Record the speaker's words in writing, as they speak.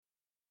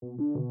Hello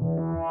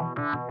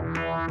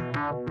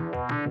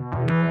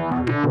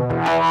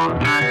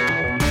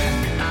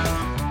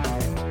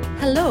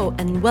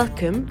and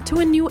welcome to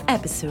a new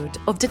episode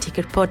of the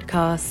Ticker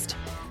Podcast.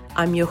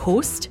 I'm your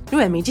host,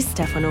 Noemi Di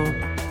Stefano.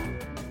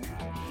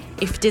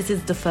 If this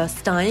is the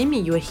first time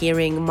you're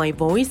hearing my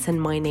voice and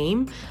my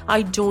name,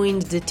 I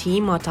joined the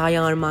team at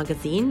IR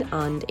Magazine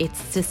and its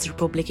sister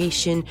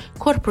publication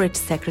Corporate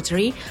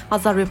Secretary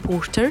as a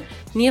reporter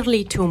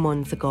nearly 2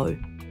 months ago.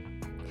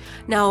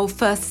 Now,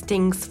 first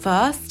things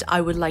first,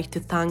 I would like to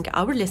thank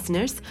our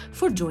listeners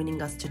for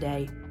joining us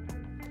today.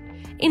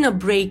 In a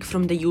break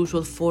from the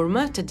usual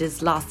format,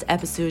 this last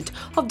episode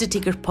of the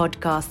Ticker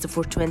Podcast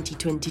for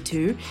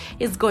 2022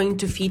 is going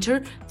to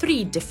feature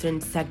 3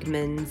 different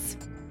segments.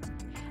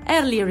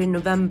 Earlier in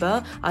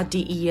November, at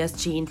the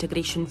ESG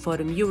Integration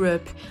Forum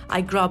Europe,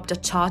 I grabbed a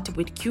chat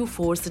with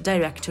Q4's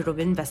Director of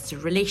Investor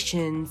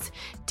Relations,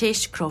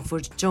 Tish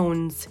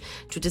Crawford-Jones,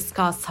 to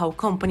discuss how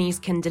companies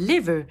can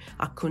deliver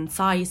a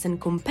concise and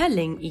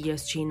compelling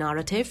ESG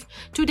narrative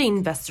to the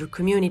investor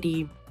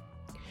community.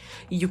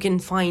 You can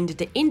find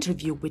the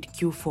interview with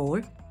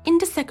Q4 in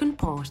the second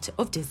part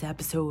of this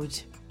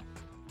episode.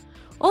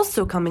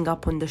 Also coming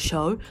up on the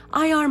show,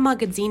 IR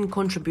Magazine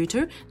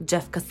contributor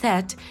Jeff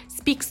Cassett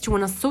speaks to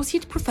an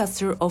associate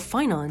professor of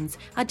finance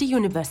at the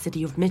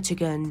University of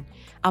Michigan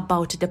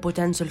about the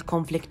potential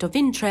conflict of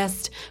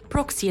interest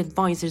proxy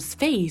advisors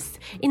face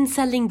in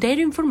selling their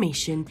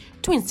information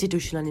to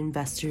institutional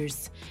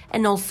investors,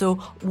 and also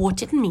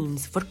what it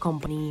means for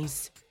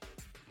companies.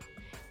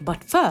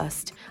 But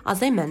first,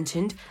 as I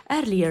mentioned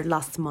earlier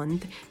last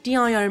month, the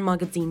IR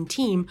Magazine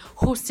team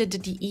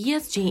hosted the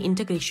ESG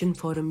Integration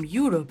Forum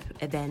Europe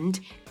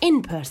event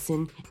in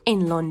person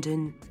in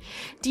London.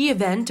 The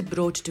event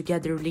brought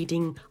together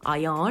leading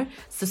IR,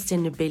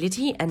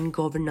 sustainability and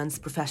governance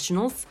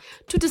professionals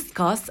to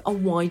discuss a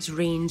wide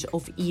range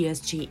of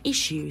ESG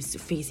issues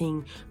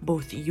facing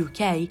both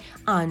UK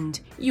and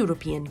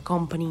European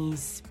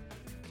companies.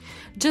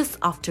 Just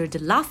after the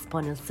last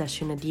panel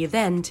session at the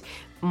event,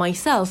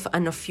 myself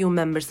and a few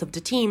members of the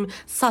team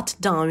sat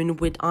down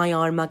with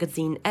IR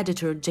Magazine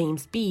editor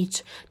James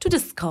Beach to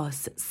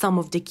discuss some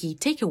of the key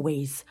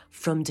takeaways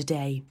from the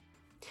day.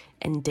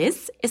 And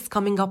this is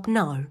coming up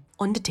now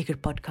on the Ticker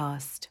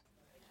Podcast.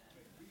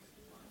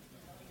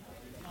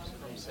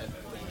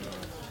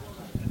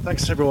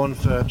 Thanks everyone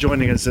for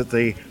joining us at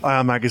the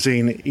IR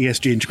Magazine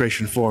ESG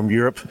Integration Forum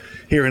Europe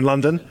here in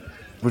London.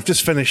 We've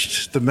just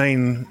finished the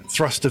main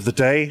thrust of the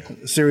day,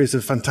 a series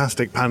of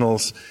fantastic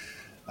panels,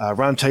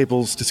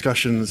 roundtables,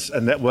 discussions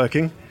and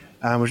networking.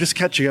 And we're just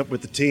catching up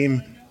with the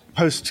team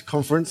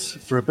post-conference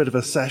for a bit of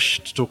a sesh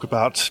to talk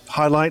about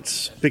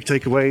highlights, big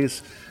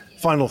takeaways,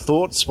 final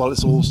thoughts while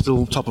it's all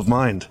still top of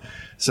mind.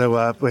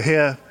 So we're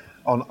here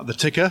on the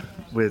Ticker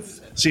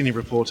with senior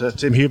reporter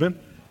Tim Human,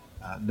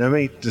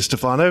 Noemi Di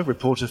Stefano,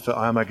 reporter for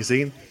IR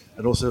Magazine,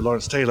 and also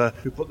Lawrence Taylor,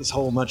 who put this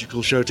whole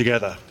magical show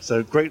together.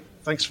 So great,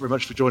 thanks very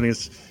much for joining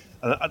us.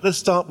 Let's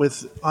start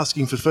with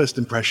asking for first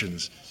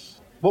impressions.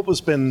 What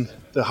has been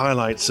the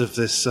highlights of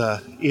this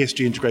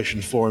ESG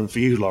Integration Forum for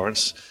you,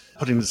 Lawrence,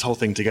 putting this whole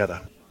thing together?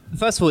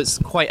 First of all, it's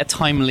quite a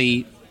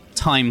timely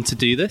time to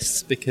do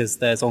this because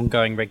there's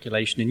ongoing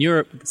regulation in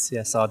Europe, the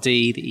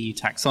CSRD, the EU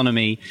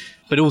taxonomy,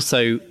 but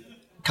also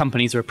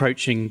companies are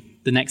approaching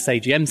the next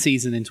AGM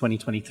season in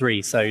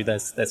 2023. So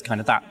there's kind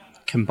of that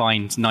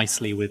combined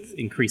nicely with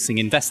increasing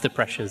investor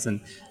pressures and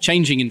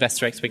changing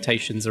investor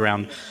expectations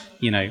around,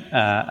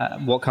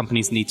 what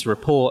companies need to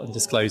report and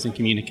disclose and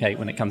communicate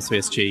when it comes to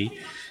ESG.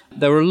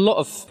 There were a lot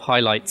of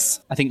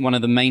highlights. I think one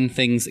of the main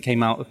things that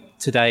came out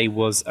today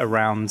was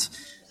around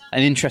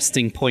an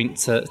interesting point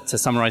to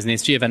summarize an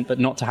ESG event, but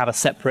not to have a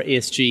separate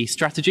ESG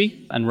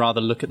strategy and rather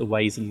look at the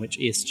ways in which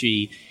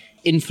ESG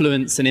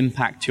influence and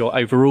impact your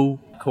overall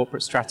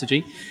corporate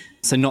strategy.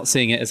 So not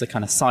seeing it as a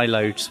kind of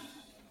siloed,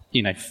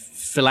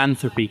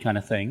 philanthropy kind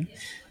of thing,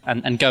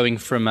 and going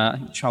from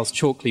Charles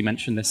Chalkley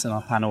mentioned this in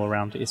our panel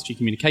around ESG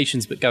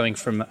communications, but going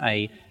from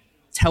a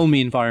tell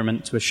me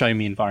environment to a show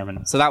me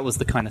environment. So that was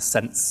the kind of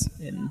sense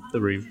in the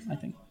room, I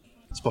think.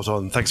 Spot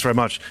on. Thanks very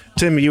much.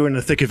 Tim, you were in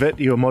the thick of it.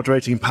 You were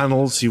moderating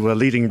panels. You were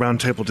leading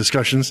roundtable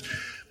discussions.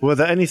 Were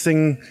there any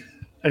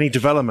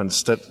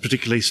developments that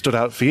particularly stood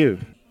out for you?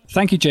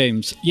 Thank you,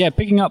 James. Yeah,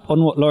 picking up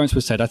on what Lawrence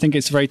was said, I think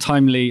it's a very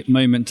timely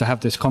moment to have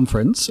this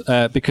conference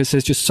because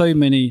there's just so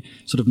many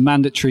sort of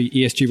mandatory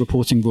ESG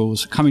reporting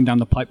rules coming down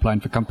the pipeline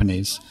for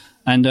companies.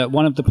 And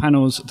one of the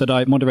panels that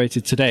I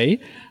moderated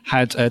today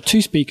had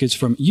 2 speakers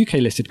from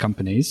UK-listed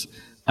companies,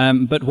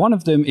 but one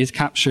of them is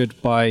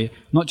captured by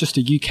not just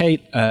the UK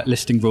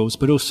listing rules,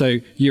 but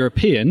also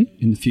European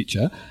in the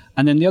future.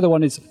 And then the other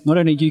one is not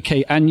only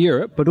UK and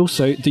Europe, but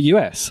also the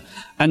US.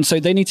 And so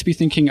they need to be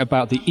thinking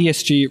about the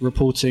ESG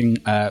reporting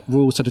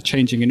rules that are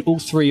changing in all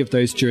 3 of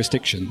those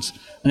jurisdictions.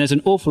 And there's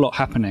an awful lot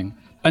happening.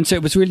 And so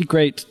it was really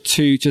great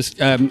to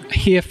just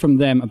hear from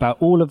them about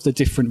all of the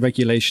different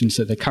regulations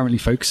that they're currently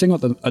focusing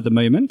on at the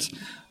moment,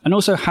 and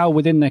also how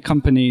within their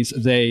companies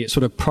they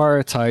sort of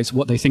prioritize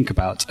what they think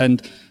about.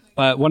 And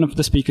one of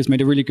the speakers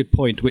made a really good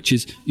point, which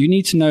is you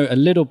need to know a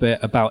little bit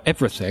about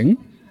everything,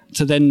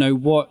 to then know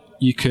what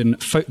you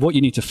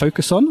need to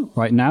focus on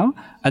right now,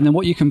 and then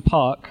what you can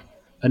park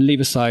and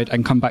leave aside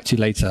and come back to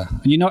later.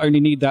 And you not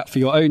only need that for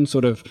your own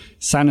sort of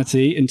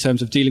sanity in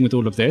terms of dealing with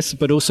all of this,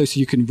 but also so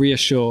you can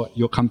reassure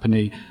your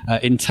company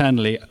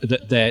internally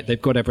that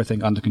they've got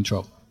everything under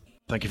control.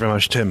 Thank you very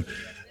much, Tim.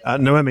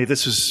 Noemi,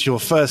 this was your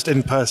first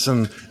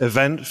in-person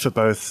event for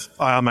both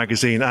IR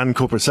Magazine and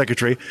Corporate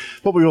Secretary.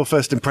 What were your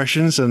first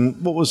impressions, and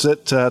what was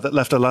it that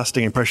left a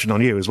lasting impression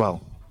on you as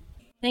well?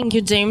 Thank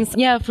you, James.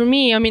 Yeah, for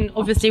me,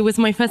 obviously it was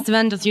my first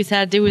event, as you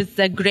said. It was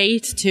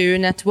great to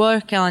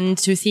network and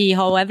to see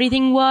how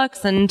everything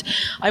works. And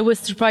I was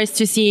surprised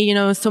to see,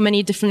 so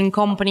many different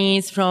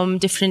companies from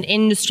different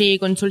industry,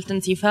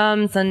 consultancy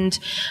firms and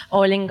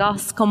oil and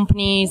gas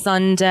companies.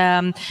 And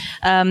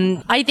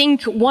I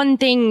think one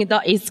thing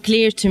that is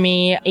clear to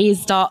me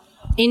is that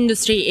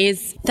industry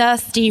is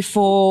thirsty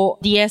for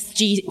the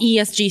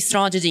ESG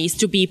strategies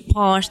to be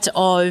part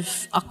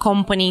of a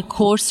company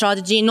core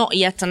strategy, not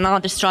yet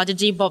another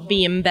strategy, but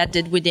be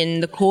embedded within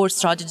the core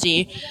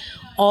strategy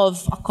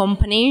of a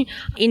company.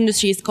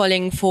 Industry is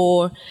calling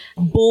for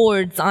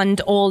boards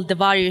and all the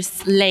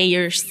various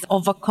layers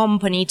of a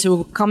company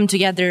to come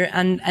together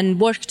and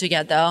work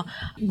together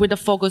with a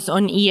focus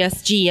on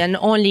ESG, and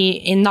only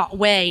in that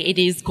way it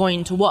is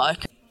going to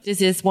work. This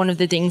is one of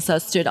the things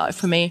that stood out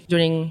for me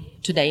during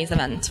today's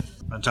event.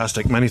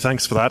 Fantastic. Many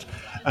thanks for that.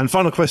 And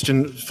final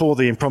question for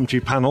the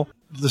impromptu panel.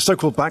 The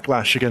so-called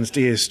backlash against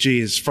ESG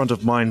is front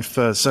of mind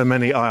for so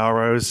many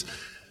IROs,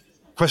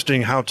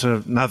 questioning how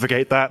to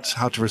navigate that,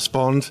 how to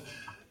respond.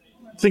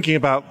 Thinking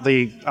about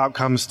the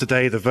outcomes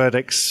today, the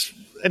verdicts,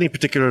 any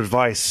particular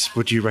advice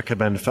would you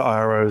recommend for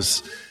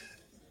IROs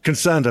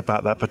concerned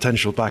about that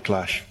potential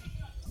backlash?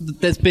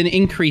 There's been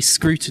increased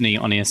scrutiny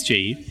on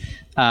ESG.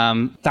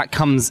 That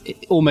comes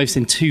almost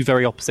in two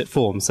very opposite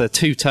forms. So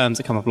two terms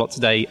that come up a lot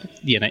today,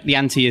 the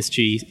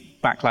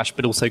anti-ESG backlash,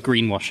 but also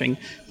greenwashing.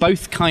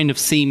 Both kind of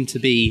seem to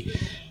be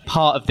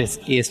part of this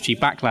ESG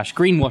backlash.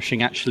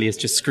 Greenwashing actually is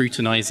just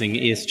scrutinizing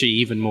ESG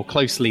even more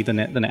closely than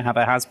it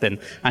ever has been.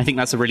 And I think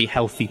that's a really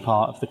healthy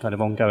part of the kind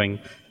of ongoing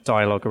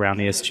dialogue around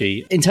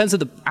ESG. In terms of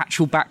the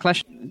actual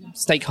backlash,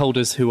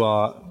 stakeholders who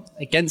are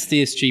against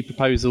ESG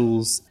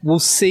proposals, we'll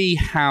see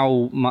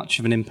how much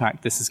of an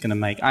impact this is going to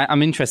make.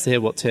 I'm interested to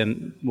hear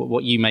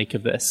what you make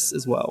of this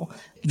as well.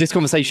 This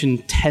conversation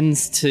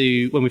tends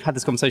to, when we've had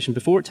this conversation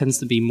before, it tends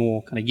to be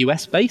more kind of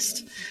US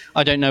based.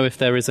 I don't know if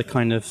there is a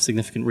kind of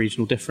significant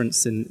regional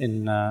difference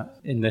in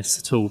this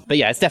at all. But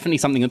yeah, it's definitely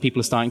something that people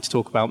are starting to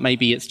talk about.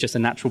 Maybe it's just a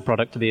natural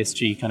product of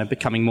ESG kind of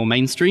becoming more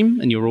mainstream,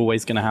 and you're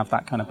always going to have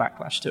that kind of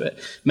backlash to it.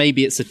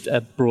 Maybe it's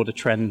a broader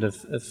trend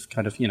of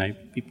kind of,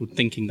 people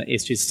thinking that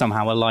ESG is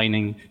somehow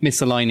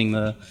misaligning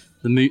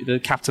the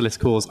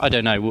capitalist cause. I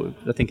don't know.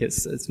 I think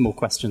it's more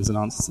questions than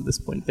answers at this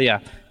point. But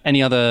yeah,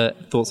 any other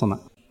thoughts on that?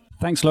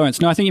 Thanks, Lawrence.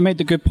 No, I think you made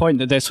the good point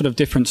that there's sort of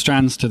different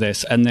strands to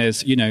this, and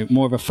there's,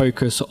 more of a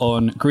focus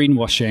on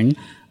greenwashing,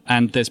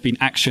 and there's been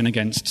action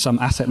against some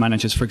asset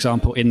managers, for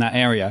example, in that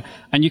area.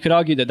 And you could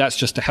argue that that's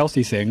just a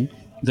healthy thing,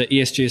 that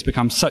ESG has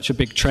become such a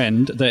big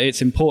trend that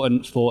it's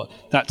important for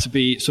that to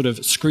be sort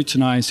of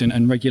scrutinized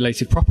and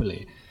regulated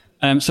properly.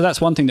 So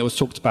that's one thing that was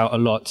talked about a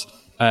lot,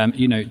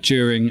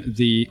 during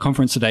the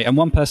conference today. And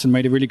one person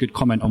made a really good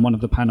comment on one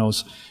of the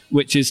panels,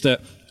 which is that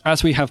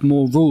as we have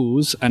more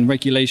rules and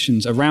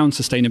regulations around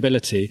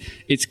sustainability,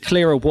 it's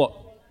clearer what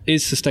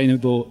is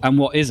sustainable and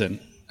what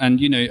isn't.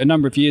 And, a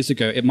number of years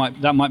ago,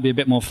 that might be a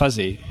bit more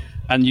fuzzy,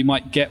 and you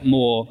might get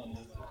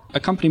a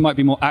company might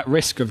be more at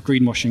risk of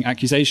greenwashing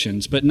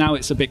accusations, but now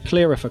it's a bit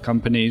clearer for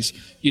companies,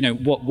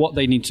 what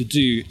they need to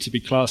do to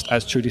be classed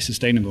as truly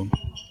sustainable.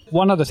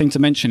 One other thing to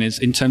mention is,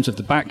 in terms of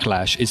the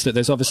backlash, is that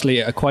there's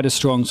obviously quite a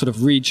strong sort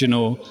of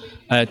regional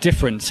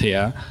difference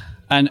here.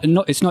 And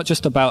it's not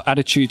just about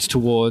attitudes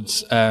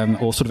towards,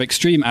 or sort of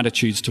extreme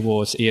attitudes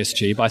towards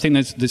ESG, but I think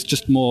there's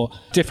just more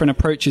different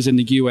approaches in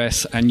the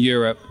US and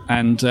Europe.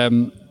 And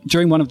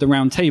during one of the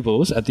round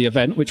tables at the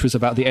event, which was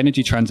about the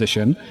energy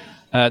transition,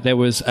 there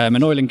was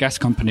an oil and gas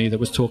company that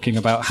was talking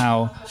about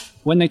how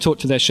when they talk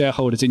to their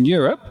shareholders in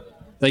Europe,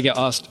 they get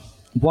asked,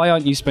 why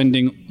aren't you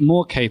spending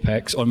more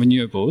capex on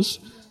renewables?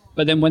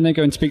 But then when they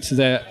go and speak to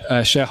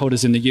their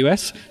shareholders in the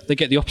US, they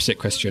get the opposite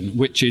question,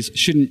 which is,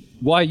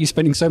 why are you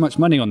spending so much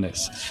money on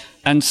this?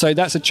 And so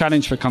that's a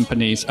challenge for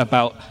companies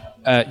about,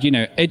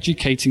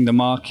 educating the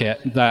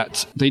market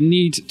that they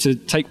need to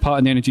take part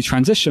in the energy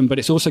transition, but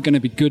it's also going to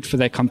be good for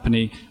their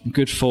company,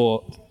 good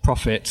for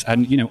profit,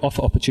 and,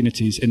 offer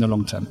opportunities in the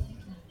long term.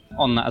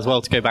 On that as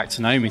well, to go back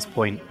to Naomi's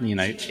point,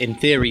 in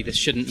theory, this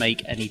shouldn't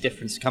make any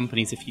difference to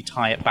companies if you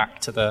tie it back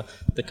to the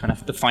kind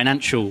of the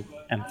financial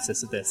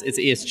emphasis of this. Is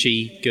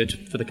ESG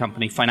good for the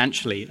company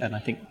financially? And I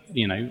think,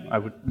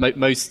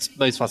 most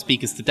of our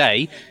speakers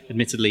today,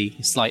 admittedly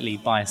slightly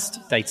biased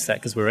data set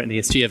because we're at an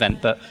ESG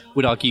event, but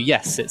would argue,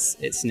 yes,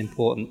 it's an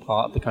important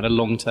part of the kind of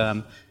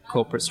long-term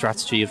corporate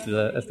strategy of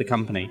the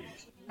company.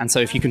 And so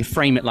if you can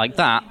frame it like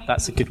that,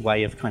 that's a good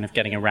way of kind of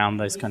getting around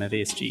those kind of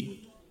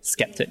ESG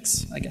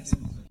skeptics, I guess.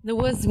 There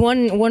was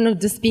one of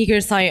the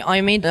speakers,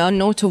 I made a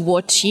note of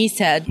what she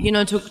said,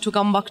 to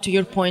come back to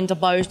your point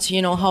about,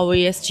 how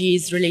ESG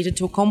is related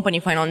to company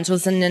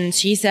financials. And then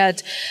she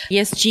said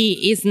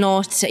ESG is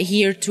not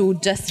here to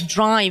just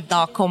drive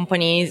that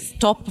company's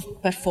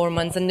top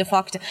performance. And the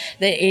fact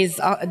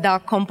that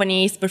that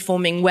company is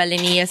performing well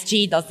in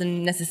ESG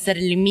doesn't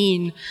necessarily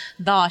mean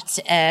that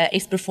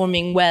it's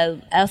performing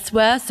well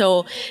elsewhere.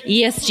 So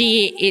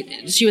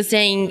ESG, she was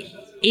saying,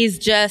 is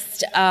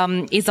just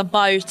is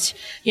about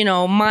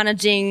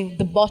managing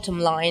the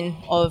bottom line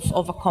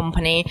of a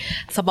company.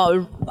 It's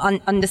about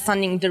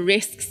understanding the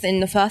risks in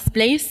the first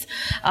place.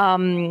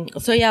 I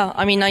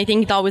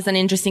think that was an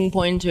interesting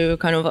point to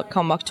kind of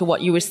come back to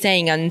what you were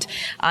saying.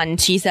 And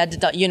she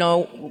said that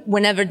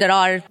whenever there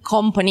are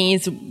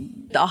companies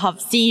that have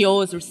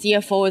CEOs or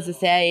CFOs who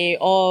say,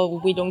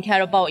 "Oh, we don't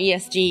care about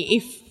ESG,"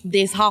 if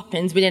this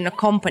happens within a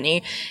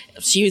company,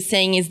 she was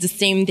saying is the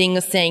same thing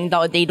as saying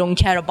that they don't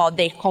care about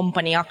their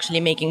company actually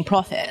making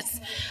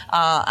profits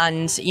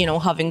and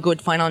having good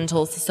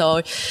financials.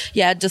 So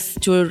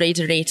just to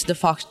reiterate the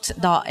fact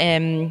that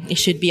it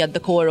should be at the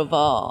core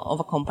of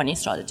a company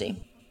strategy.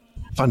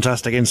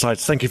 Fantastic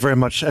insights. Thank you very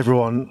much,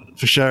 everyone,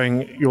 for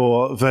sharing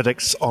your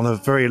verdicts on a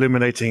very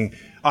illuminating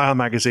IR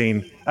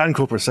Magazine and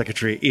Corporate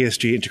Secretary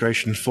ESG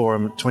Integration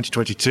Forum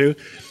 2022.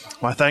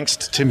 My thanks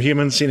to Tim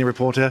Human, Senior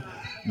Reporter,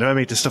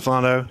 Noemi Di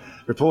Stefano,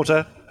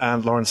 Reporter,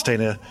 and Lauren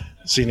Stainer,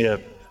 Senior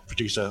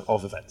Producer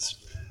of Events.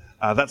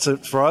 That's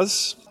it for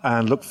us,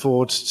 and look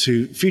forward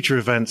to future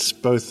events,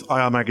 both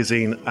IR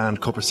Magazine and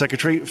Corporate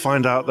Secretary.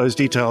 Find out those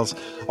details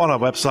on our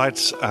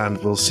websites, and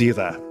we'll see you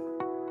there.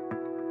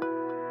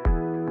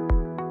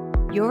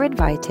 You're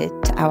invited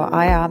to our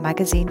IR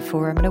Magazine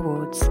Forum and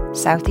Awards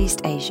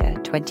Southeast Asia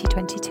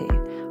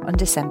 2022 on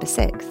December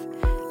 6th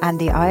and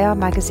the IR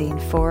Magazine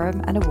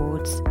Forum and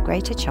Awards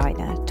Greater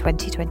China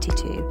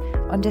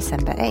 2022 on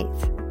December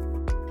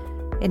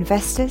 8th.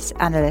 Investors,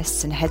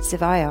 analysts and heads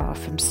of IR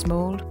from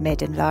small,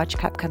 mid and large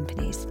cap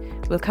companies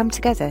will come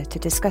together to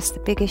discuss the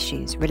big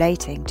issues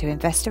relating to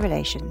investor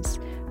relations,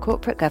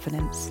 corporate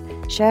governance,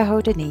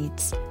 shareholder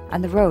needs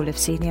and the role of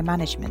senior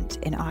management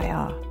in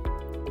IR.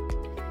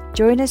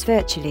 Join us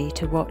virtually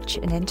to watch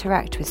and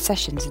interact with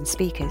sessions and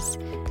speakers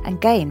and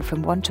gain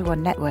from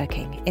one-to-one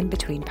networking in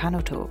between panel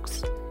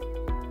talks.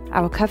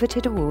 Our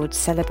coveted awards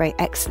celebrate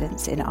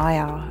excellence in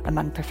IR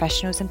among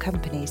professionals and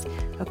companies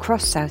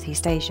across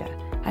Southeast Asia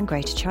and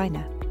Greater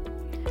China.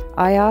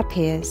 IR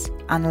peers,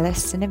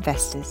 analysts and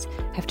investors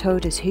have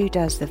told us who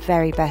does the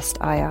very best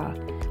IR,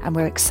 and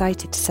we're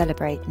excited to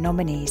celebrate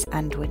nominees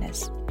and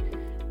winners.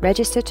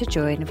 Register to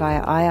join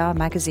via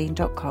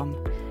irmagazine.com,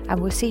 and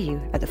we'll see you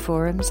at the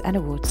forums and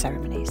awards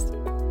ceremonies.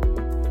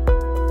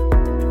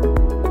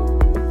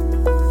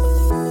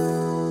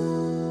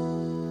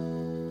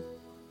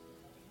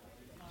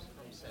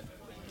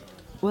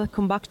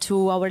 Welcome back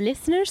to our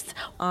listeners.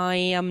 I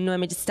am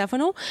Noemi Di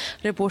Stefano,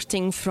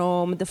 reporting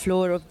from the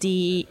floor of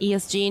the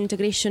ESG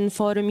Integration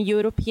Forum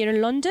Europe here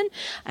in London,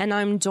 and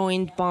I'm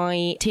joined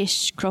by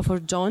Tish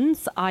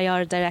Crawford-Jones,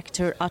 IR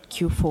Director at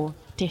Q4.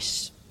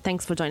 Tish,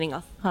 thanks for joining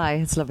us. Hi,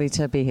 it's lovely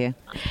to be here.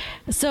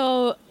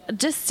 So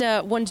just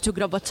wanted to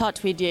grab a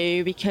chat with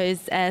you because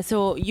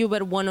so you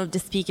were one of the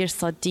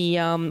speakers at the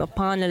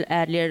panel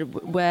earlier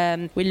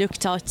where we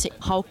looked at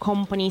how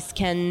companies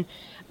can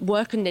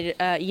work on their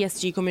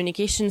ESG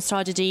communication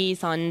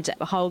strategies and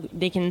how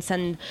they can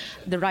send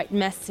the right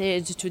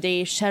message to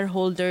their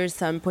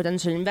shareholders and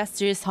potential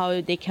investors,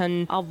 how they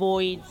can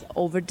avoid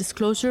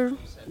over-disclosure.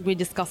 We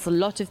discussed a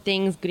lot of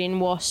things,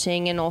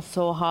 greenwashing, and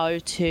also how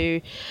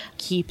to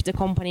keep the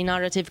company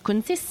narrative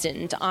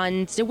consistent.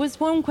 And there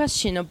was one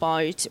question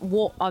about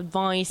what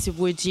advice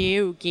would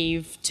you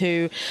give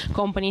to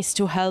companies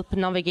to help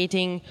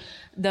navigating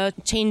the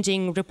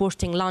changing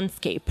reporting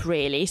landscape,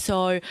 really.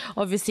 So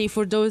obviously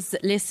for those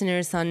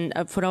listeners and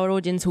for our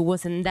audience who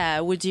wasn't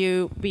there, would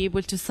you be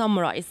able to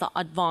summarize that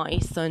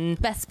advice on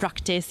best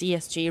practice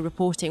ESG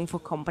reporting for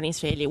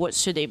companies, really? What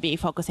should they be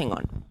focusing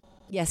on?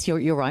 Yes,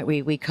 you're right.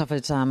 We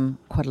covered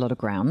quite a lot of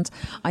ground.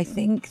 I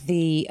think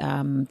the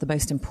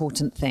most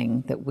important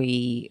thing that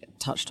we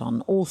touched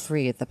on, all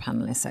three of the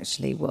panelists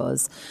actually,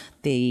 was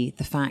the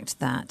fact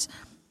that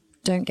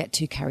don't get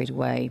too carried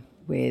away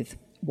with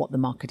what the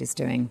market is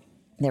doing.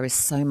 There is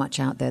so much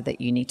out there that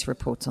you need to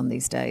report on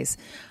these days.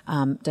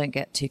 Don't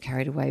get too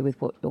carried away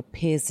with what your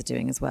peers are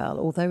doing as well.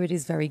 Although it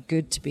is very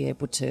good to be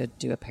able to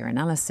do a peer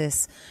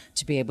analysis,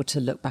 to be able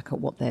to look back at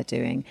what they're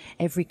doing.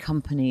 Every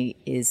company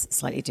is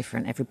slightly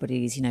different.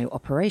 Everybody's,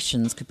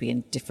 operations could be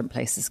in different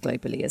places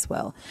globally as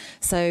well.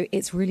 So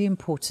it's really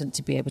important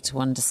to be able to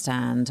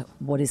understand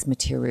what is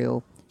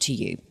material to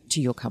you,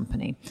 to your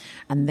company,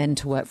 and then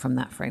to work from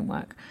that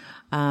framework.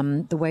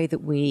 The way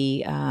that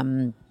we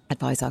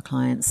advise our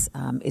clients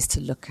is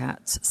to look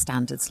at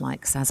standards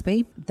like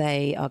SASB.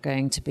 They are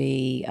going to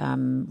be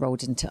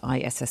rolled into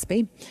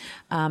ISSB.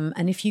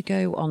 And if you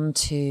go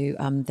onto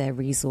their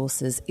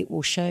resources, it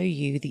will show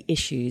you the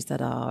issues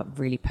that are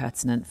really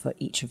pertinent for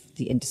each of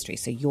the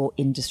industries, so your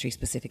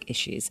industry-specific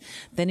issues.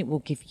 Then it will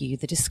give you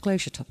the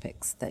disclosure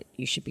topics that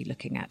you should be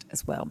looking at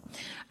as well.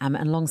 And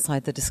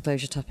alongside the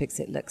disclosure topics,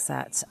 it looks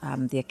at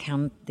the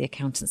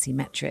accountancy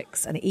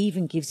metrics, and it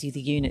even gives you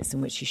the units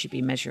in which you should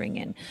be measuring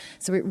in.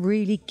 So it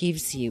really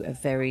gives you a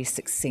very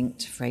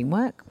succinct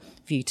framework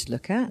for you to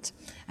look at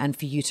and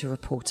for you to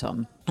report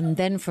on. And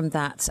then from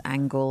that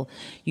angle,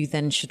 you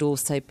then should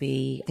also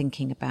be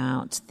thinking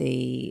about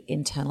the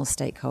internal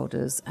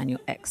stakeholders and your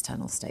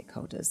external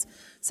stakeholders.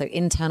 So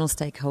internal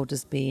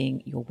stakeholders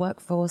being your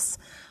workforce.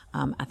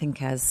 I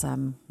think as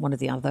one of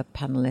the other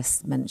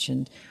panelists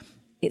mentioned,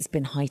 it's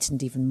been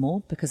heightened even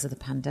more because of the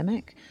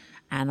pandemic.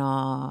 And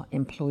our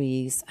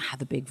employees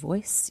have a big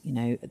voice. You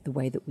know, the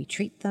way that we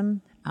treat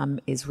them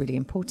is really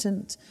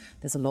important.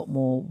 There's a lot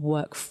more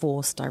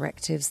workforce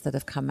directives that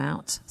have come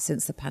out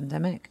since the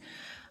pandemic.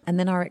 And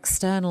then our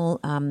external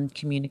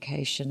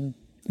communication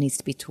needs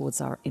to be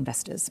towards our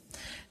investors.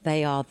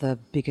 They are the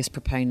biggest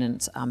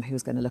proponent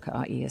who's going to look at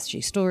our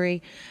ESG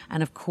story.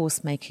 And of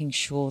course, making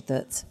sure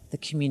that the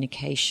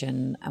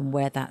communication and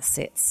where that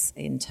sits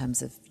in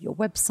terms of your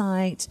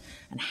website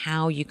and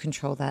how you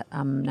control that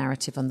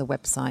narrative on the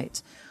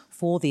website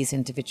for these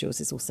individuals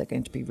is also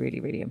going to be really,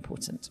 really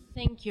important.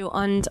 Thank you.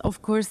 And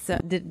of course,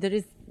 there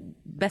is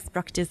best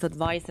practice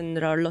advice and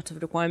there are a lot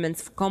of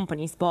requirements for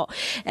companies. But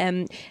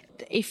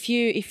if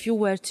you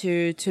were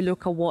to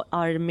look at what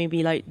are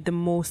maybe like the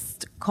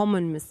most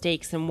common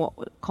mistakes and what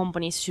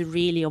companies should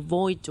really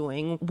avoid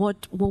doing,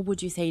 what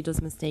would you say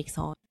those mistakes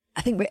are?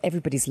 I think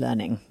everybody's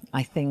learning.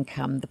 I think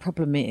the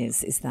problem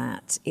is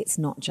that it's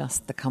not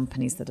just the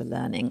companies that are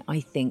learning. I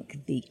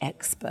think the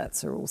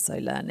experts are also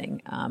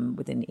learning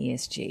within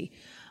ESG.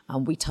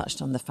 We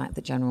touched on the fact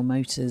that General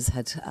Motors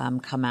had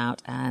come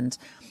out and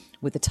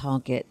with a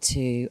target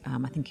to,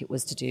 I think it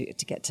was to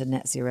get to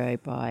net zero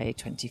by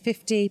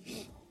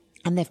 2050.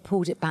 And they've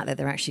pulled it back that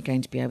they're actually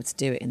going to be able to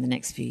do it in the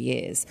next few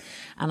years.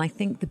 And I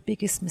think the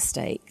biggest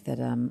mistake that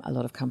a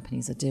lot of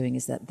companies are doing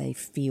is that they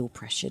feel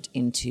pressured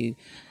into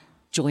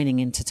joining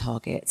into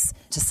targets,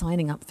 to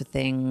signing up for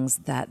things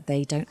that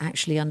they don't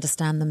actually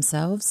understand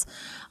themselves.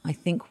 I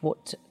think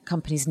what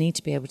companies need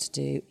to be able to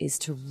do is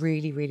to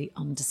really, really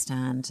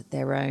understand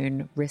their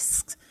own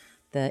risks,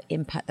 the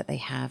impact that they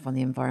have on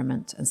the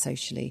environment and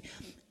socially,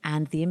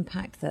 and the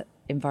impact that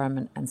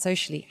environment and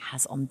socially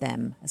has on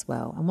them as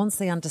well. And once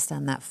they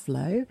understand that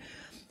flow,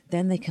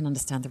 then they can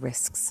understand the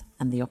risks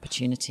and the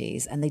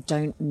opportunities, and they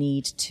don't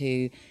need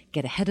to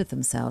get ahead of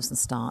themselves and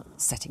start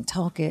setting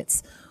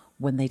targets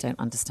when they don't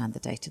understand the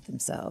data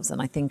themselves.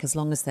 And I think as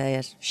long as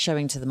they're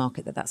showing to the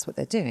market that that's what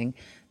they're doing,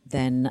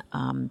 then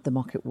the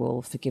market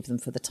will forgive them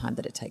for the time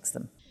that it takes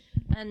them.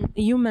 And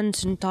you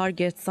mentioned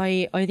targets.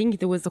 I think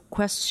there was a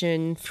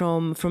question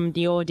from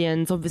the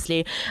audience.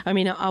 Obviously, I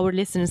mean, our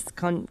listeners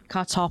can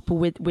catch up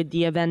with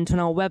the event on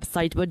our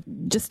website, but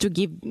just to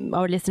give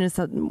our listeners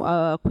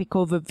a quick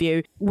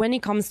overview, when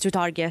it comes to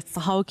targets,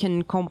 how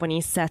can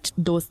companies set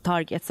those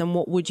targets, and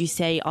what would you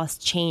say has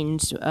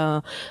changed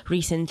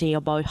recently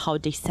about how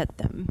they set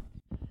them?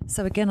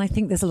 So again, I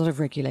think there's a lot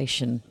of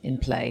regulation in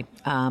play,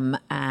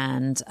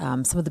 and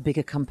some of the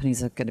bigger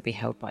companies are going to be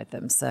held by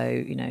them. So,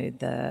 you know,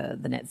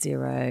 the net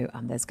zero,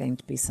 there's going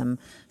to be some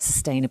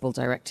sustainable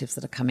directives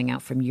that are coming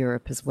out from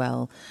Europe as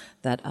well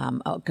that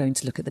are going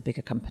to look at the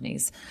bigger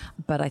companies.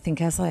 But I think,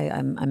 as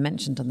I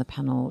mentioned on the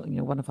panel, you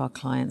know, one of our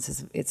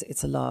clients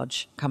it's a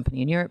large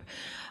company in Europe,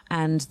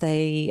 and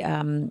they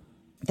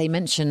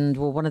mentioned,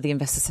 well, one of the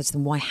investors said to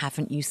them, "Why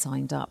haven't you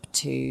signed up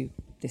to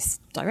this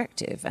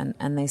directive?"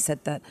 And they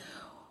said that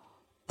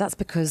that's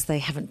because they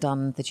haven't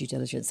done the due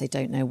diligence. They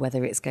don't know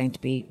whether it's going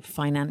to be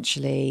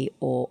financially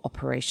or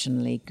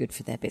operationally good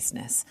for their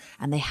business.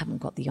 And they haven't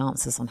got the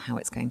answers on how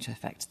it's going to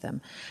affect them.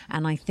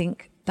 And I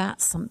think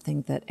that's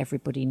something that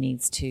everybody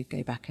needs to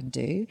go back and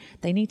do.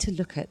 They need to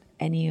look at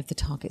any of the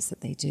targets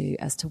that they do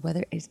as to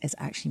whether it is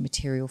actually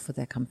material for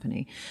their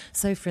company.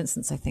 So, for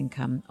instance, I think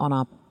on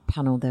our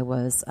panel there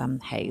was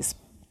Hayes.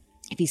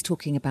 If he's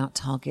talking about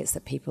targets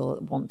that people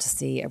want to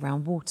see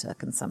around water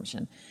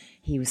consumption,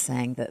 he was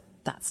saying that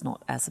that's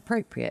not as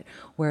appropriate.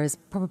 Whereas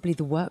probably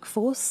the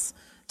workforce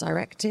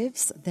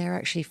directives, they're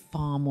actually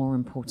far more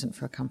important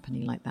for a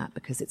company like that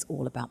because it's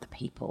all about the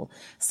people.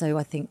 So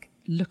I think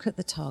look at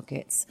the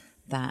targets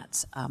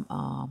that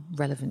are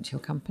relevant to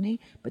your company,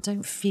 but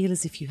don't feel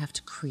as if you have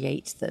to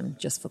create them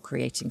just for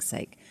creating's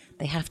sake.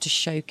 They have to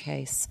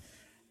showcase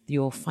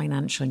your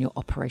financial and your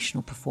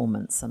operational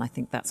performance, and I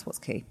think that's what's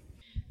key.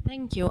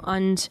 Thank you.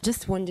 And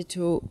just wanted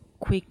to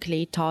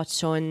quickly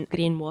touch on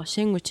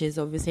greenwashing, which is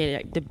obviously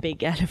like the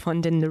big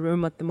elephant in the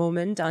room at the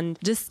moment, and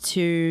just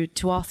to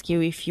ask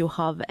you if you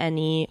have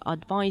any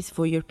advice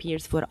for your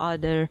peers, for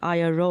other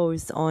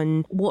IROs,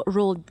 on what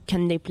role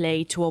can they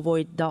play to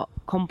avoid that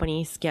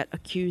companies get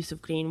accused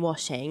of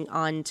greenwashing,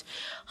 and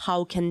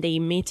how can they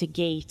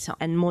mitigate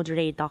and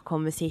moderate that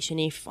conversation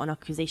if an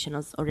accusation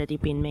has already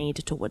been made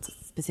towards a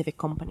specific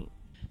company.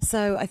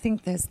 So I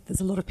think there's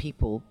a lot of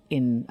people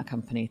in a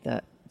company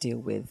that deal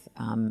with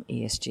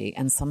ESG,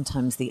 and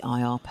sometimes the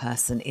IR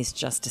person is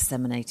just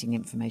disseminating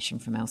information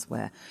from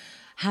elsewhere.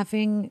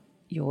 Having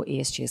your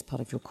ESG as part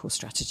of your core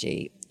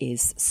strategy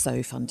is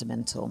so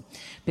fundamental,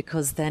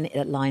 because then it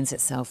aligns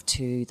itself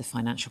to the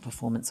financial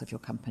performance of your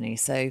company.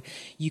 So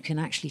you can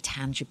actually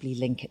tangibly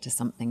link it to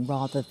something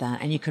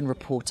and you can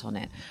report on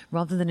it,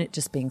 rather than it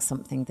just being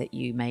something that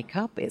you make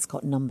up. It's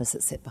got numbers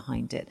that sit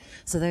behind it.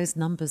 So those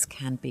numbers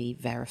can be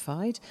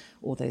verified,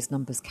 or those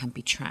numbers can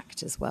be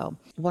tracked as well.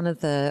 One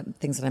of the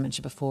things that I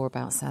mentioned before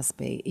about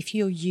SASB, if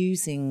you're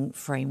using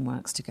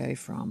frameworks to go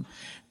from,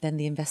 then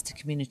the investor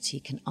community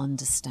can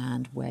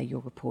understand where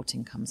your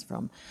reporting comes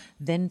from.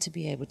 Then to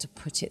be able to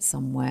put it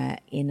somewhere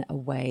in a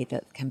way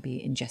that can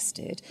be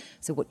ingested.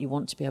 So what you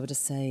want to be able to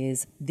say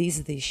is, these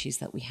are the issues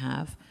that we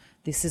have.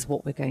 This is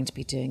what we're going to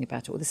be doing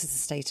about it. Or this is the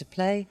state of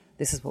play.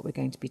 This is what we're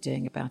going to be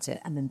doing about it.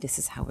 And then this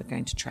is how we're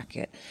going to track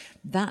it.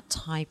 That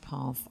type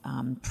of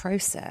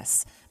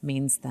process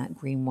means that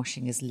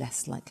greenwashing is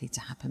less likely to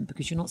happen,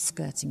 because you're not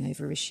skirting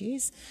over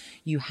issues.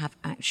 You have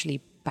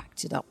actually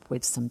backed it up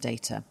with some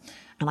data.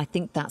 And I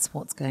think that's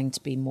what's going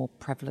to be more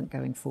prevalent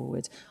going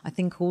forward. I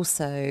think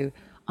also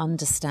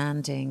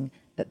understanding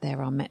that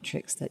there are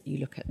metrics that you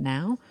look at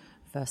now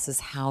versus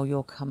how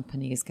your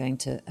company is going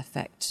to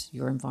affect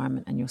your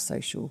environment and your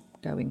social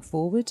going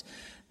forward.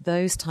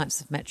 Those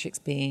types of metrics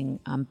being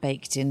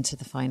baked into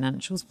the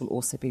financials will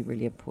also be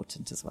really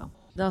important as well.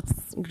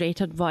 That's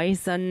great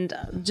advice. And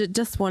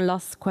just one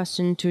last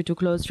question to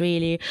close,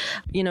 really.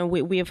 You know,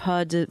 we have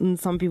heard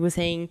some people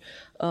saying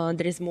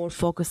there is more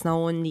focus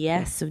now on the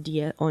S of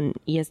on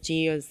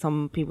ESG, or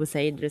some people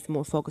say there is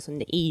more focus on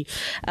the E.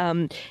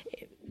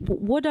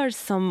 What are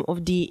some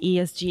of the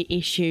ESG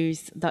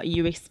issues that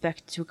you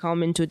expect to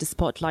come into the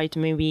spotlight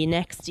maybe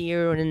next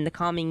year or in the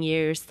coming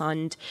years?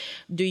 And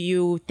do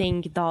you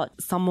think that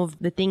some of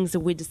the things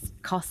that we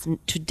discuss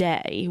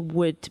today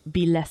would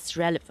be less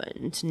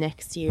relevant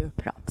next year,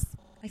 perhaps?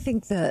 I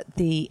think that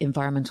the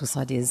environmental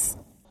side is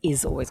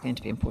always going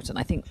to be important.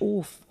 I think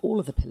all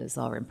of the pillars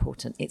are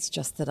important. It's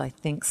just that I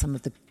think some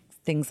of the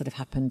things that have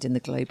happened in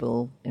the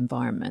global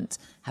environment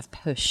have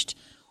pushed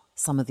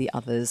some of the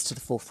others to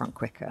the forefront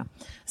quicker.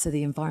 So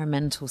the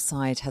environmental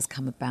side has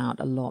come about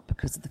a lot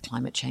because of the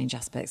climate change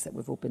aspects that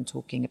we've all been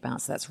talking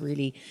about. So that's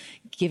really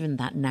given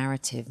that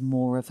narrative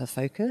more of a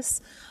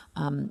focus.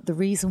 The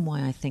reason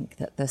why I think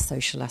that the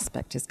social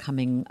aspect is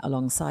coming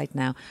alongside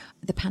now,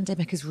 the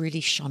pandemic has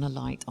really shone a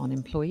light on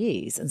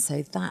employees. And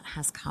so that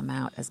has come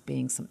out as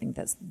being something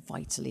that's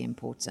vitally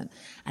important.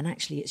 And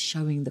actually it's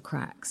showing the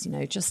cracks, you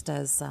know, just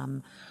as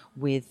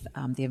with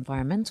the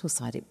environmental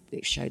side,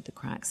 it showed the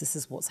cracks. This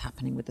is what's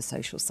happening with the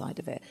social side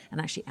of it.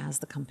 And actually, as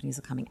the companies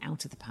are coming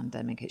out of the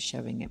pandemic, it's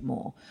showing it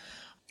more.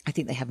 I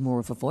think they have more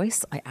of a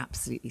voice. I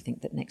absolutely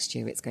think that next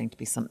year it's going to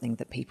be something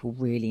that people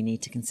really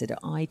need to consider.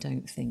 I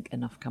don't think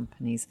enough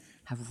companies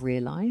have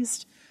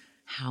realised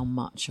how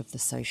much of the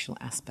social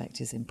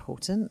aspect is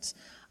important.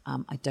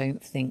 I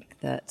don't think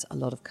that a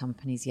lot of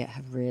companies yet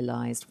have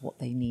realised what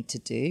they need to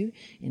do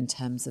in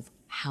terms of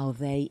how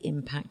they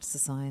impact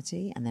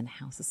society and then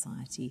how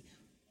society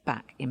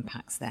back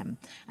impacts them.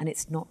 And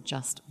it's not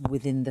just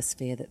within the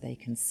sphere that they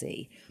can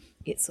see.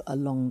 It's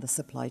along the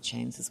supply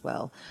chains as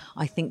well.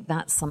 I think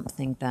that's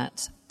something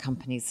that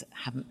companies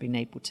haven't been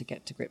able to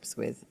get to grips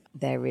with.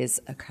 There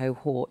is a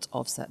cohort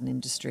of certain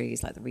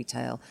industries like the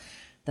retail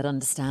that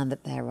understand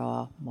that there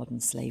are modern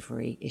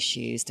slavery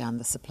issues down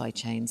the supply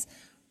chains,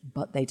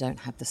 but they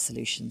don't have the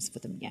solutions for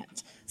them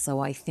yet.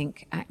 So I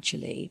think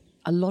actually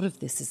a lot of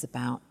this is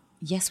about,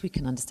 yes, we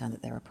can understand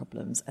that there are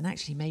problems, and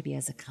actually maybe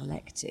as a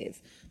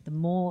collective, the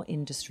more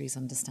industries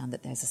understand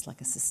that there's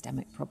like a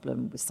systemic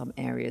problem with some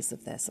areas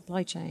of their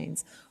supply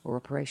chains or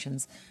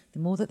operations, the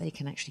more that they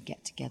can actually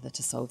get together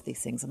to solve these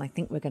things. And I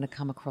think we're going to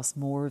come across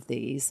more of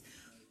these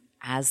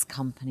as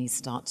companies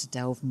start to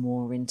delve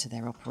more into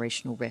their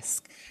operational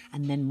risk,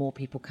 and then more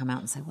people come out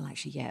and say, well,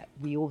 actually, yeah,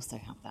 we also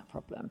have that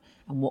problem,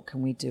 and what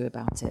can we do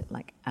about it,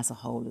 like as a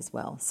whole as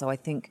well? So I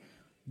think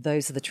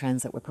those are the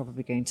trends that we're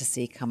probably going to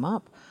see come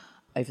up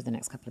over the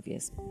next couple of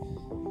years.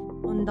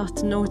 On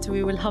that note,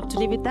 we will have to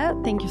leave it there.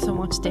 Thank you so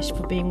much, Tish,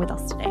 for being with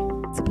us today.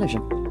 It's a pleasure.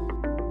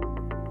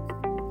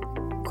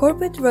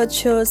 Corporate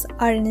roadshows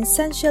are an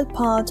essential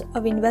part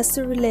of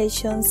investor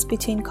relations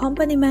between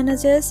company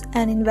managers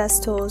and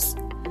investors.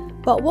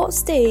 But what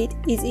state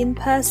is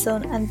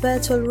in-person and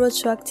virtual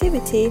roadshow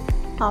activity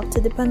after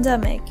the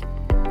pandemic?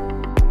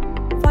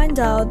 Find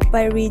out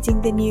by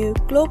reading the new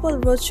Global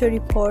Roadshow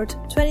Report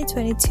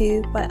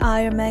 2022 by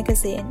IR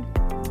Magazine.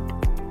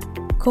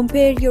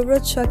 Compare your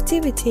roadshow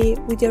activity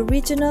with your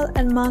regional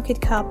and market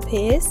cap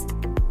peers.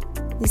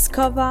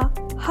 Discover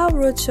how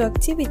roadshow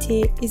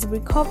activity is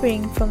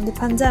recovering from the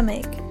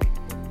pandemic.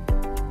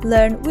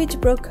 Learn which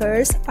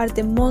brokers are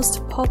the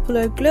most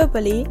popular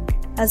globally,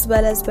 as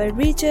well as by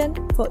region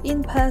for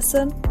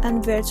in-person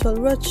and virtual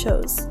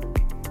roadshows.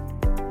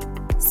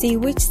 See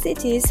which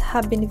cities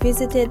have been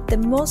visited the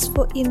most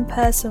for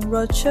in-person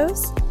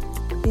roadshows.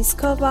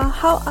 Discover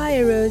how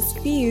IROs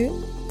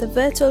view the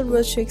virtual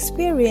roadshow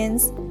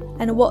experience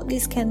and what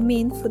this can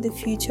mean for the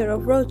future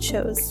of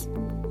roadshows.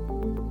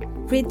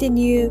 Read the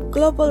new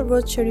Global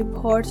Roadshow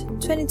Report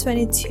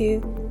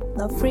 2022,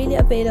 now freely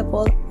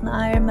available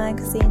on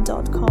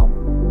irmagazine.com.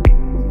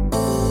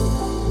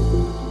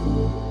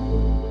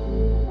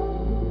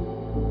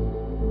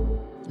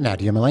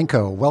 Nadia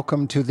Malenko,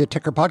 welcome to the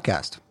Ticker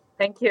Podcast.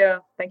 Thank you.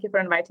 Thank you for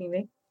inviting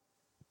me.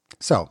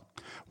 So,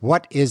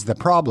 what is the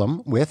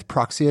problem with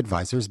Proxy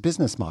Advisor's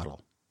business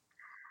model?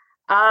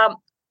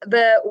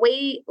 The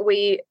way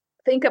we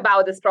think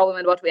about this problem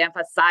and what we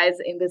emphasize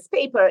in this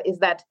paper is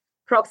that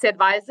proxy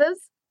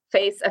advisors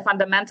face a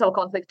fundamental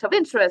conflict of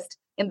interest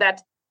in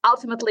that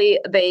ultimately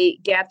they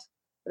get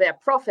their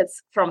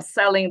profits from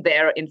selling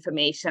their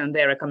information,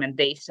 their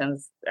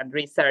recommendations and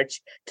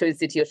research to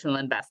institutional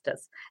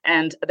investors.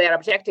 And their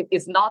objective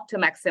is not to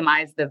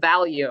maximize the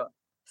value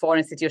for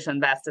institutional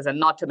investors and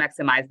not to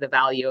maximize the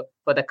value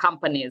for the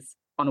companies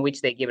on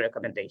which they give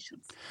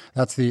recommendations.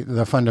 That's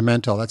the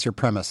fundamental, that's your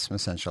premise,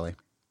 essentially.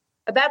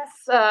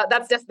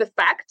 That's just the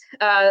fact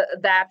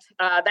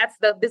that's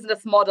the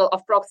business model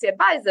of proxy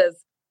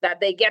advisors, that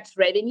they get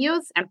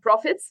revenues and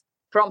profits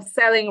from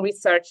selling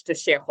research to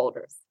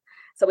shareholders.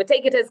 So we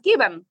take it as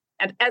given,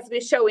 and as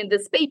we show in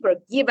this paper,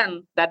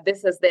 given that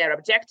this is their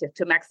objective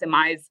to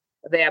maximize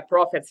their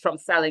profits from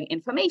selling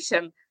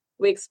information,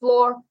 we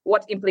explore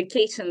what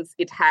implications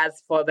it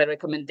has for the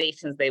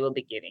recommendations they will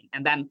be giving.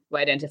 And then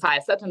we identify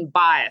a certain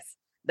bias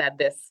that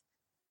this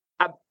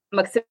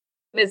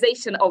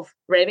maximization of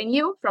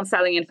revenue from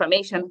selling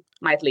information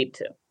might lead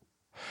to.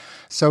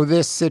 So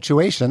this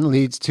situation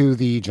leads to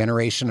the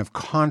generation of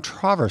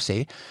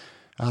controversy,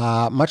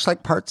 much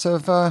like parts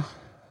of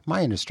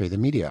my industry, the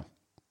media.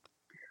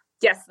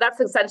 Yes, that's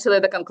essentially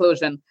the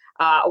conclusion.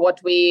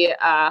 What we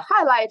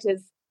highlight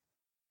is,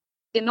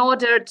 in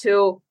order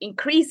to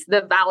increase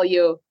the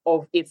value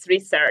of its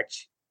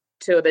research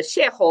to the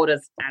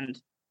shareholders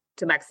and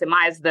to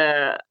maximize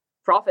the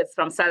profits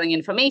from selling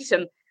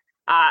information,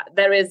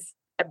 there is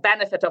a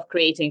benefit of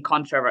creating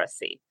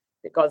controversy.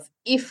 Because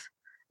if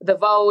the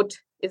vote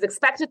is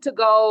expected to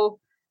go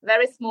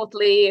very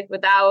smoothly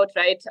without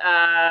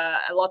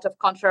a lot of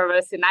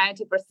controversy,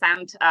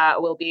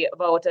 90% will be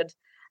voted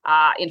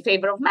in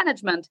favor of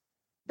management,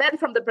 then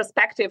from the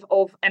perspective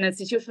of an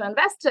institutional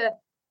investor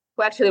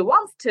who actually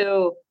wants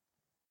to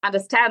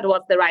understand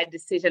what the right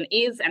decision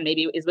is and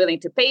maybe is willing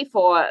to pay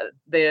for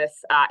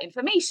this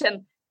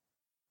information,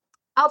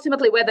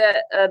 ultimately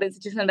whether the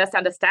institutional investor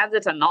understands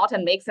it or not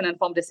and makes an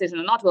informed decision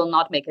or not will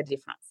not make a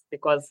difference,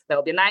 because there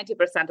will be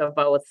 90% of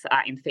votes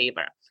in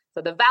favor.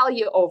 So the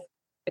value of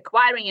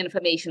acquiring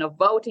information, of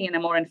voting in a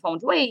more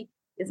informed way,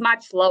 is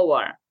much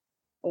lower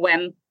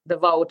when the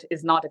vote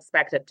is not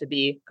expected to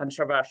be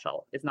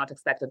controversial, is not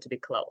expected to be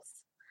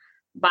close.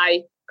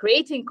 By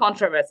creating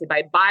controversy,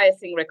 by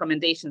biasing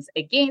recommendations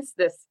against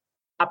this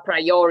a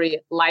priori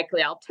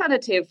likely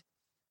alternative,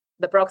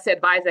 the proxy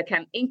advisor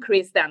can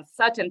increase the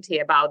uncertainty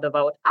about the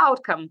vote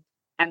outcome,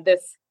 and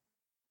this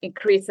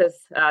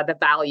increases the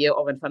value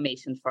of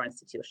information for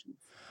institutions.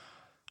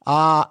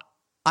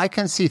 I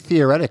can see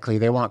theoretically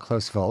they want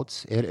close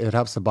votes. It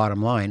helps the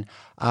bottom line.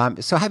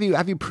 So have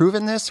you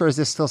proven this, or is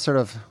this still sort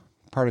of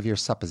part of your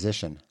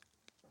supposition?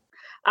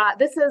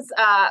 This is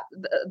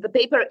the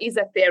paper is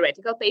a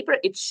theoretical paper.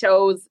 It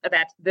shows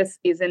that this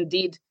is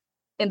indeed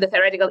in the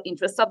theoretical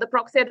interests of the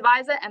proxy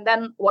advisor. And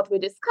then what we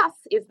discuss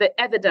is the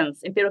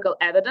evidence, empirical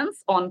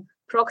evidence on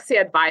proxy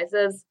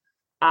advisors'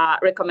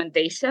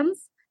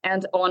 recommendations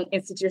and on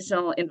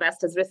institutional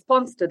investors'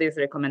 response to these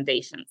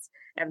recommendations.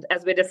 And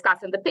as we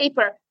discuss in the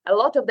paper, a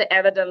lot of the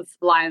evidence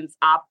lines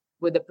up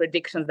with the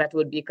predictions that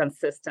would be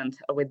consistent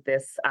with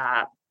this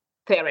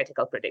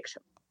theoretical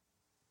prediction.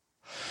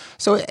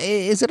 So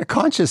is it a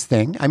conscious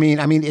thing? I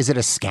mean, is it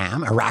a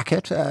scam, a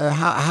racket?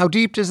 How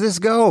deep does this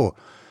go?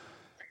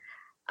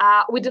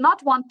 We do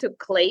not want to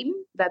claim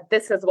that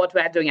this is what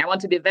we are doing. I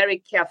want to be very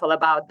careful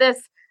about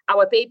this.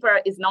 Our paper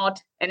is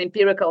not an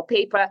empirical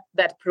paper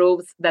that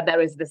proves that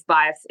there is this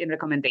bias in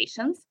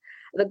recommendations.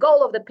 The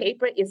goal of the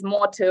paper is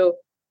more to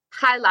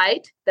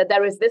highlight that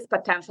there is this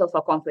potential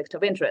for conflict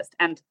of interest.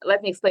 And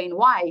let me explain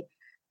why.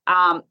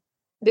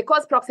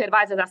 Because proxy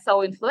advisors are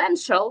so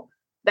influential,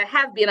 there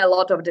have been a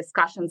lot of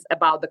discussions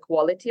about the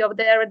quality of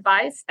their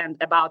advice and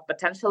about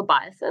potential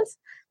biases.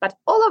 But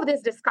all of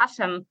this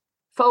discussion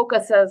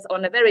focuses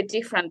on a very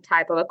different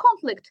type of a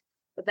conflict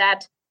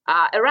that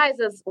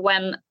arises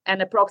when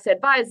a proxy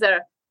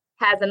advisor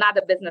has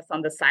another business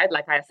on the side,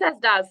 like ISS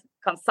does,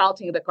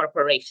 consulting the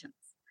corporations.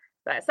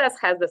 The ISS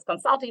has this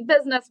consulting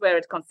business where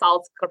it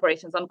consults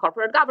corporations on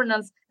corporate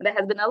governance. And there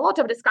has been a lot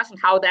of discussion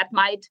how that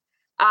might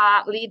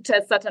lead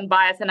to a certain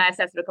bias in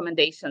ISS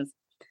recommendations.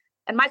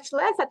 And much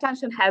less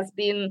attention has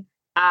been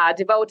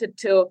devoted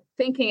to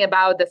thinking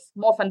about this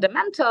more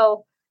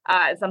fundamental,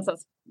 in some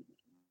sense,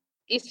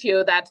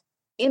 issue that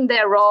in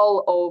their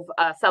role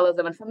of sellers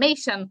of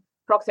information,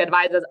 proxy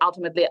advisors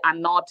ultimately are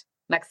not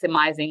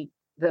maximizing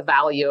the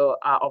value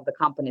of the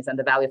companies and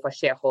the value for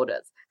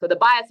shareholders. So the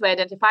bias we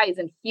identify is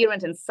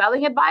inherent in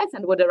selling advice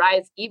and would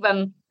arise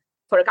even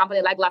for a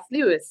company like Glass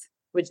Lewis,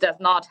 which does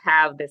not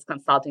have this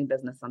consulting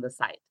business on the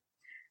side.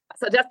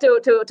 So just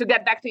to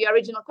get back to your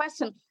original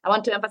question, I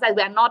want to emphasize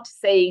we are not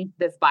saying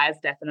this bias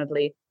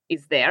definitely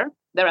is there.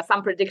 There are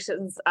some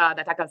predictions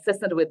that are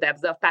consistent with the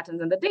observed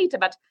patterns in the data,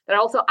 but there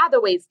are also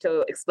other ways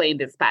to explain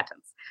these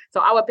patterns.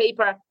 So our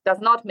paper does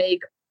not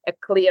make a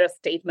clear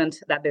statement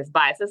that this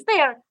bias is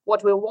there.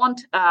 What we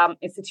want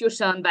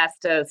institutional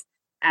investors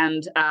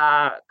and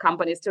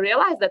companies to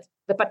realize that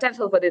the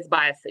potential for this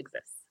bias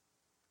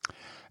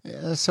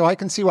exists. So I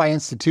can see why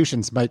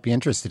institutions might be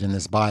interested in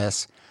this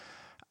bias.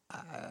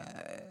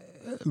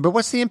 But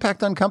what's the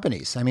impact on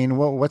companies? I mean,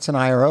 what's an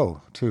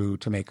IRO to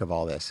make of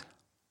all this?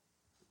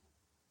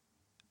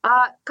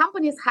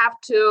 Companies have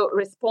to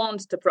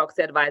respond to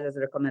proxy advisors'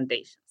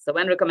 recommendations. So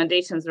when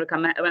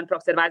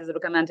proxy advisors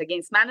recommend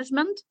against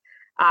management,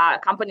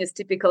 companies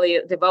typically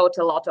devote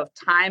a lot of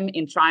time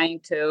in trying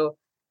to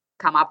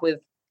come up with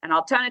an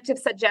alternative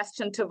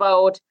suggestion to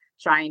vote,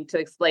 trying to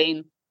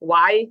explain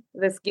why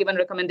this given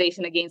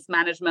recommendation against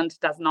management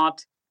does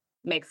not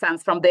make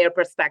sense from their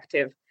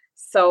perspective.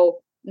 So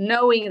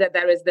knowing that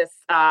there is this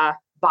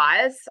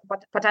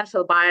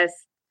potential bias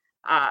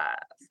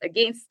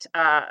against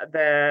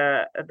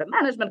the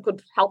management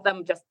could help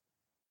them just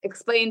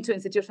explain to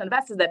institutional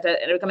investors that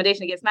a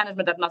recommendation against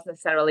management does not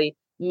necessarily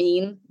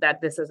mean that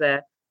this is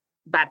a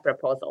bad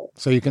proposal.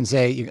 So you can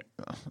say,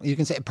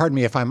 pardon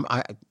me if I'm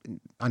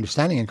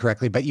understanding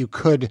incorrectly, but you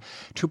could,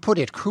 to put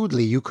it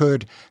crudely, you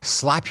could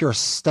slap your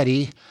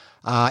study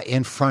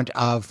in front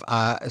of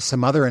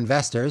some other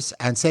investors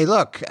and say,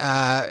 look,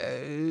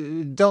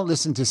 don't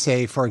listen to,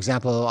 say, for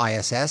example,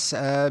 ISS,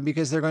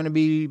 because they're going to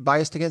be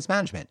biased against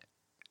management.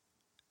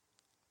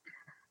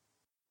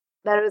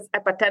 There is a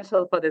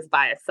potential for this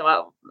bias.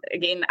 So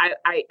again,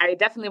 I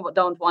definitely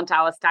don't want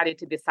our study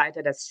to be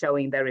cited as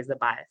showing there is a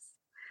bias.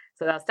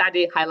 So the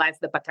study highlights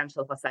the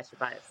potential for such a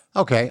bias.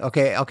 Okay.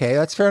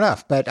 That's fair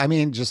enough. But I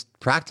mean, just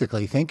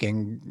practically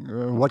thinking,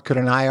 what could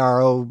an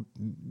IRO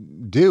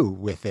do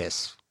with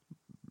this?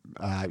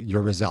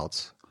 Your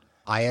results.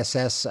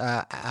 ISS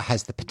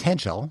has the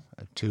potential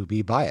to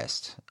be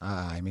biased.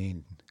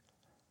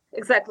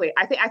 Exactly.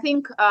 I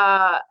think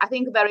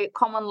very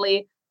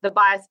commonly the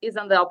bias is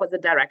in the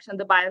opposite direction.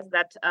 The bias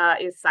that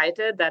is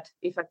cited that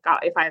if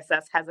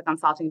ISS has a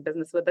consulting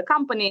business with the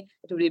company,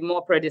 it will be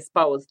more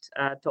predisposed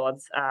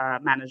towards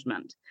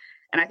management.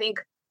 And I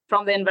think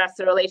from the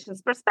investor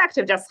relations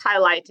perspective, just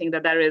highlighting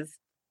that there is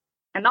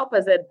an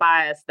opposite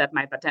bias that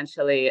might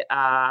potentially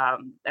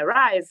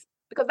arise,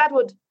 because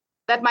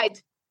that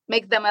might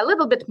make them a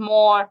little bit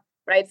more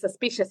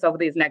suspicious of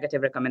these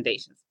negative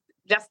recommendations,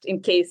 just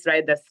in case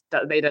they do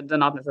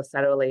not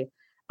necessarily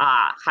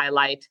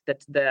highlight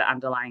the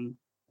underlying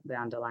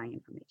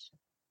information.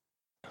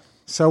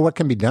 So what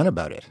can be done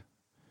about it?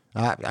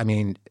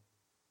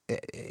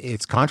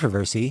 It's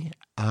controversy.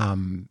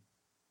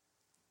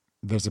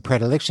 There's a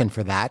predilection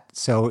for that.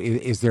 So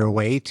is there a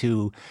way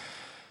to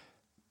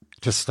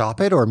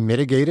stop it or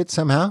mitigate it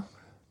somehow?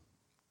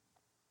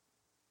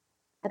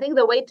 I think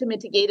the way to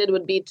mitigate it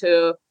would be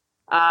to,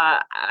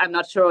 I'm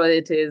not sure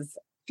it is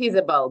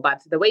feasible,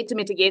 but the way to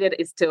mitigate it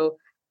is to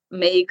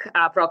make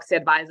proxy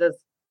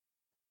advisors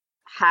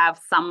have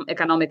some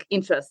economic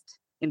interest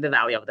in the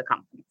value of the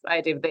company,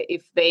 right?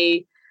 If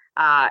their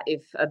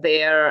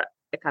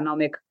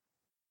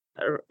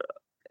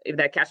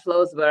cash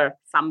flows were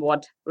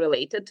somewhat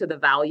related to the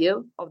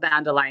value of the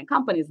underlying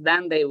companies,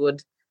 then they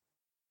would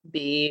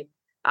be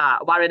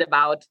worried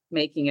about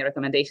making a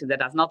recommendation that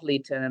does not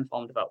lead to an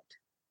informed vote.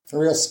 A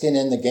real skin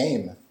in the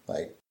game,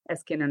 a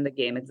skin in the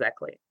game,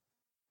 exactly.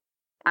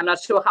 I'm not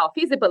sure how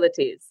feasible it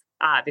is,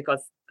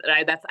 because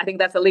I think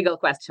that's a legal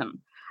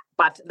question,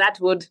 but that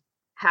would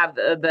have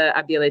the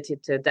ability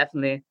to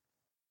definitely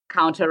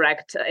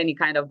counteract any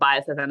kind of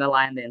biases and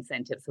align the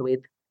incentives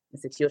with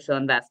institutional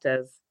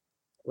investors,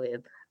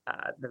 with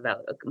the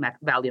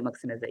value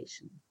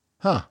maximization.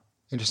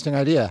 Interesting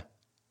idea.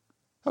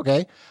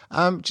 Okay.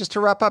 Just to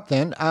wrap up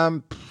then,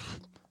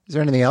 is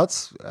there anything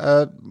else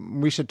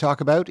we should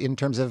talk about in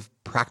terms of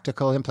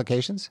practical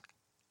implications?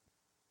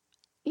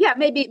 Yeah,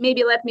 maybe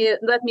let me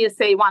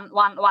say one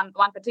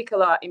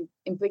particular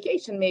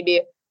implication.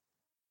 Maybe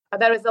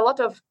there is a lot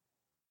of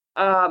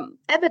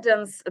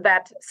evidence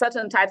that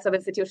certain types of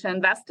institutional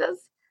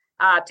investors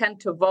tend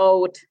to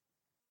vote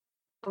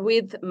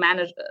with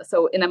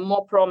so in a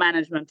more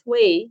pro-management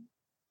way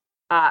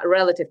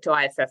relative to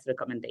ISS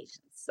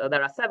recommendations. So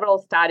there are several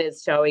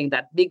studies showing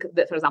that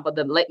for example,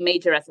 the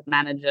major asset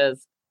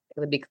managers,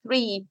 the big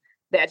three,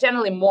 they are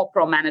generally more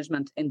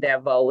pro-management in their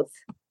votes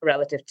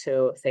relative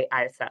to, say,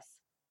 ISS.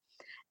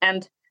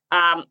 And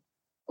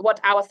what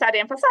our study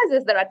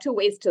emphasizes, there are two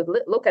ways to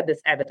look at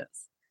this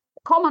evidence.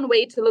 common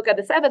way to look at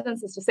this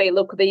evidence is to say,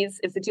 look, these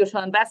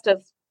institutional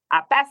investors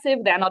are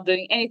passive. They're not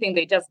doing anything.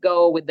 They just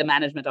go with the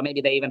management, or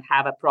maybe they even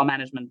have a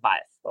pro-management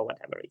bias for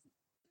whatever reason.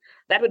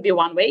 That would be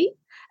one way.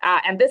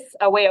 And this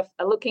way of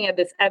looking at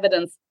this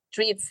evidence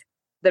treats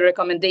the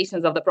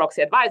recommendations of the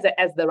proxy advisor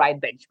as the right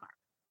benchmark.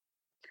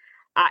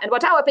 And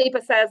what our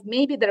paper says,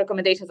 maybe the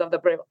recommendations of the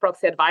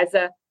proxy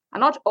advisor are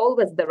not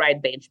always the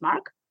right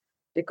benchmark,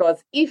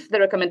 because if the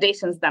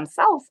recommendations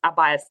themselves are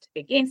biased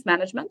against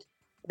management,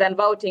 then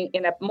voting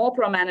in a more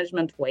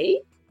pro-management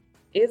way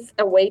is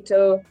a way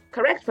to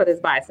correct for this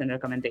bias in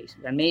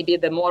recommendations. And maybe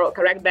the more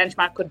correct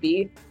benchmark could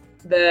be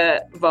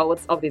the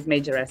votes of these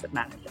major asset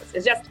managers.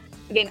 It's just,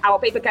 again, our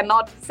paper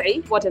cannot say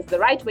what is the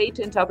right way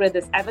to interpret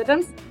this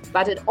evidence,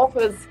 but it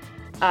offers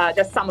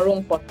just some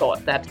room for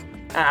thought that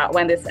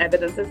when this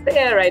evidence is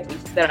there, right,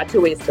 there are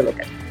two ways to look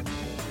at it.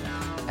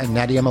 And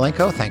Nadia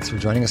Malenko, thanks for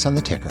joining us on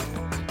The Ticker.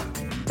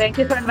 Thank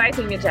you for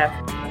inviting me, Jeff.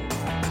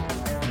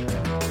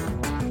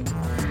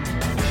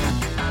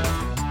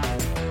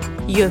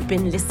 You have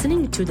been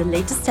listening to the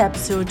latest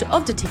episode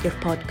of the Ticker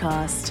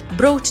podcast,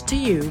 brought to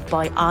you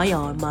by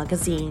IR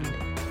Magazine.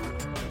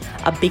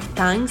 A big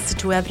thanks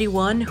to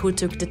everyone who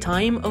took the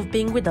time of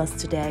being with us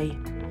today.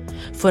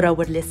 For our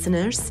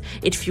listeners,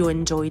 if you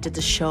enjoyed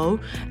the show,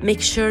 make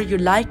sure you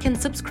like and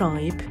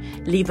subscribe,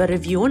 leave a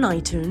review on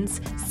iTunes,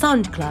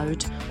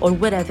 SoundCloud, or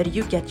wherever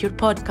you get your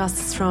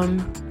podcasts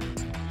from.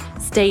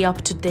 Stay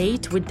up to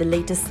date with the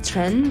latest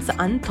trends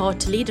and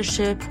thought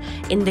leadership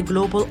in the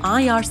global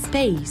IR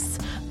space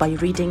by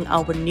reading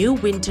our new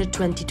Winter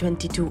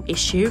 2022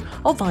 issue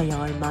of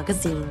IR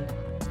Magazine.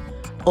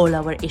 All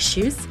our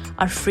issues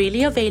are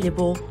freely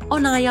available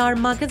on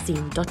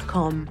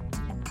irmagazine.com.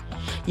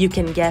 You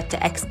can get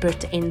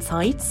expert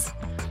insights,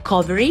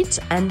 coverage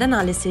and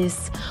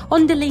analysis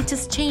on the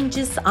latest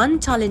changes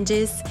and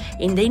challenges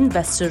in the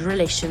investor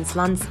relations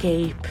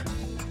landscape.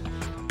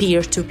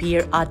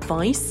 Peer-to-peer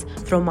advice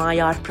from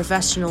IR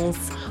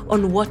professionals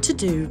on what to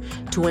do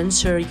to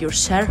ensure your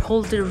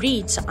shareholder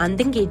reach and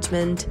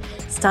engagement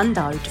stand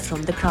out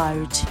from the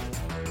crowd,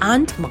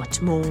 and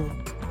much more.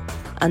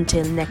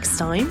 Until next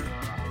time,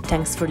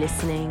 thanks for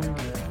listening.